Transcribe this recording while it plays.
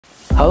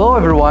Hello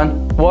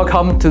everyone,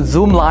 welcome to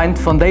Zoomlion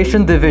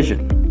Foundation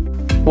Division.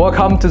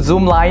 Welcome to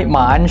Zoomlion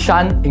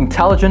Ma'anshan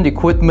Intelligent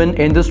Equipment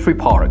Industry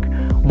Park,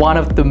 one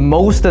of the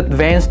most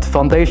advanced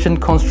foundation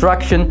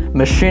construction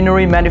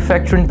machinery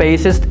manufacturing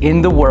bases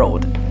in the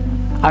world.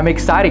 I'm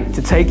excited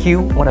to take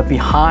you on a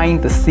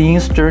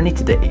behind-the-scenes journey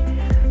today.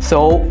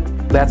 So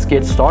let's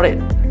get started.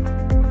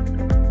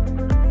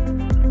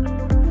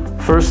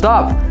 First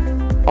up,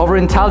 our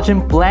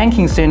intelligent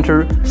blanking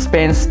center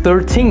spans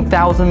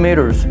 13,000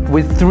 meters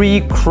with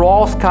 3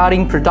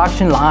 cross-cutting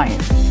production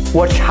lines.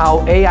 Watch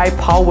how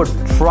AI-powered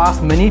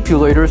thrust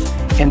manipulators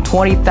and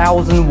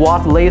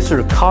 20,000-watt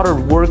laser cutter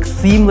work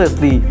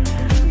seamlessly,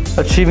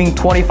 achieving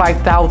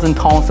 25,000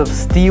 tons of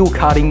steel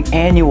cutting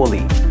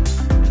annually.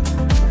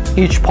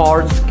 Each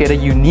part gets a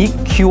unique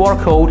QR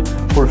code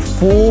for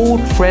full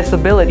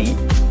traceability,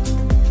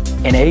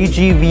 and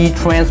AGV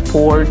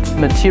transport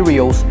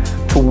materials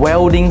to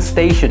welding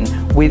station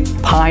with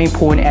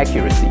pinpoint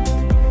accuracy.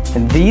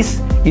 And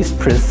this is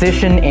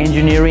precision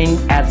engineering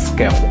at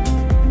scale.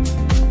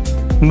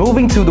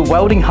 Moving to the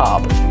welding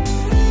hub,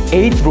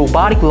 8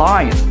 robotic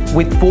lines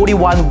with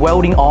 41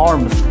 welding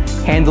arms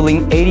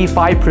handling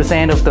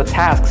 85% of the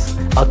tasks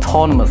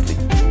autonomously.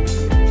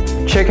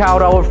 Check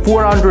out our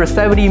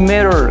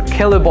 470-meter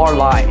kilobar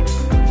line.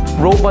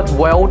 Robot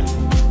weld,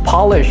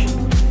 polish,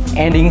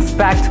 and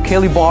inspect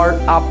kilobar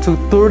up to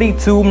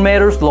 32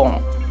 meters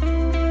long.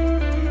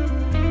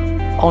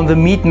 On the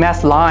meat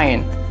mass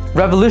line,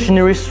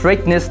 revolutionary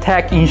straightness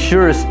tech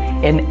ensures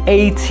an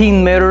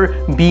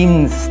 18-meter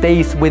beam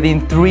stays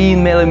within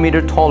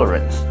 3mm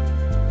tolerance.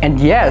 And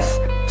yes,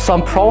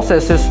 some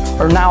processes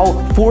are now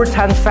 4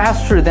 times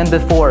faster than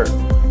before.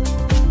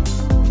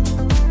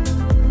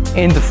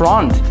 In the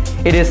front,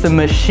 it is the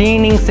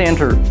machining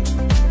center,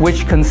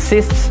 which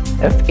consists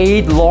of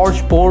 8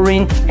 large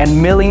boring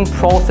and milling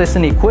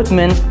processing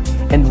equipment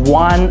and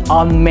 1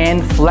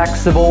 unmanned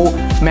flexible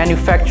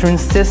manufacturing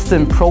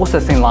system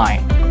processing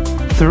line.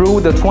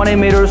 Through the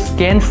 20-meter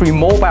gantry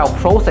mobile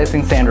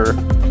processing center,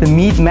 the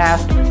meat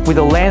mast with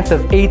a length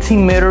of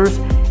 18 meters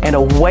and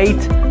a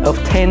weight of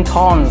 10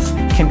 tons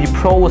can be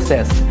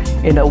processed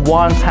in a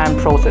one-time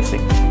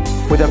processing,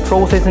 with a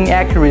processing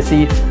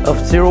accuracy of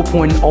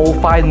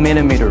 0.05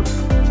 millimeters.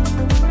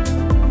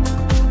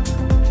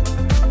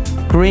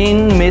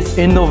 Green meets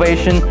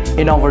innovation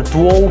in our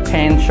dual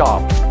paint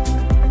shop.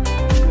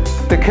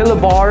 The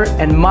kilobar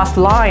and must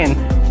line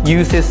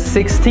uses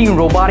 16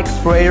 robotic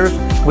sprayers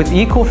with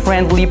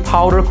eco-friendly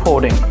powder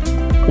coating,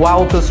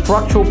 while the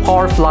structural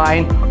parts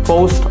line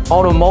boasts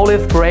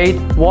automotive-grade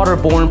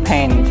waterborne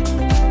paint.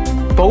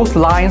 Both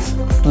lines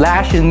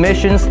slash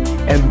emissions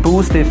and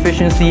boost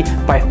efficiency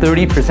by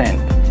 30%.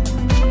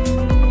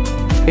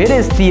 It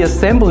is the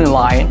assembly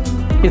line.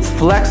 Its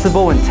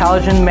flexible,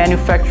 intelligent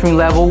manufacturing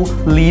level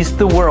leads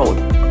the world.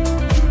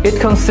 It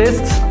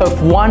consists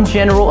of 1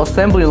 general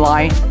assembly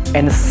line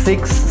and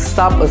 6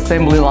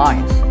 sub-assembly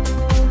lines.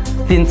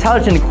 The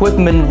intelligent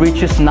equipment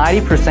reaches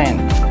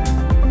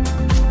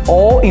 90%.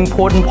 All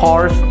important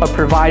parts are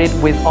provided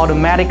with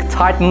automatic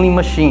tightening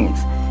machines,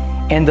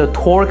 and the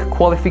torque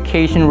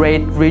qualification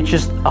rate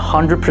reaches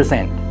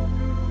 100%.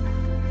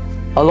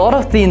 A lot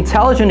of the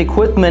intelligent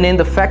equipment in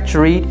the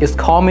factory is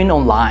coming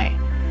online,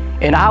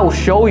 and I will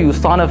show you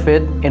some of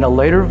it in a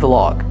later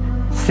vlog.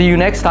 See you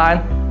next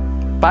time.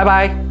 Bye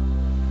bye.